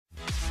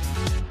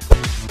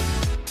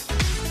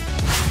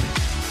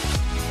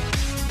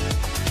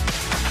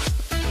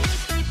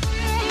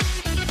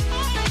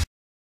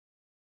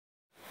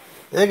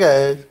Hey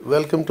guys,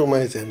 welcome to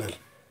my channel.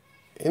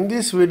 In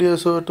this video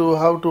show to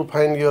how to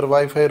find your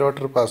Wi-Fi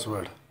router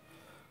password.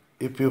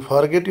 If you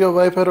forget your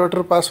Wi-Fi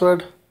router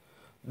password,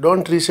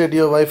 don't reset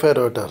your Wi-Fi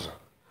router.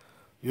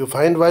 You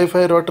find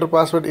Wi-Fi router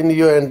password in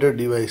your Android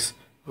device.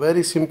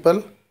 Very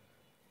simple.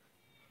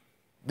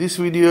 This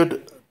video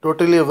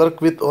totally work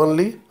with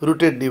only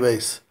rooted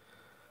device.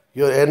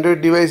 Your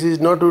Android device is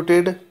not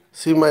rooted.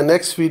 See my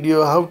next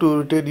video how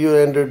to root your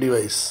Android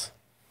device.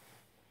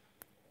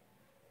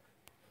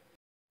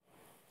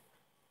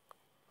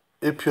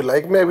 If you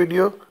like my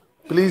video,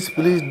 please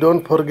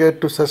don't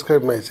forget to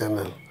subscribe my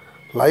channel.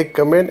 Like,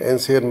 comment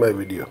and share my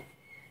video.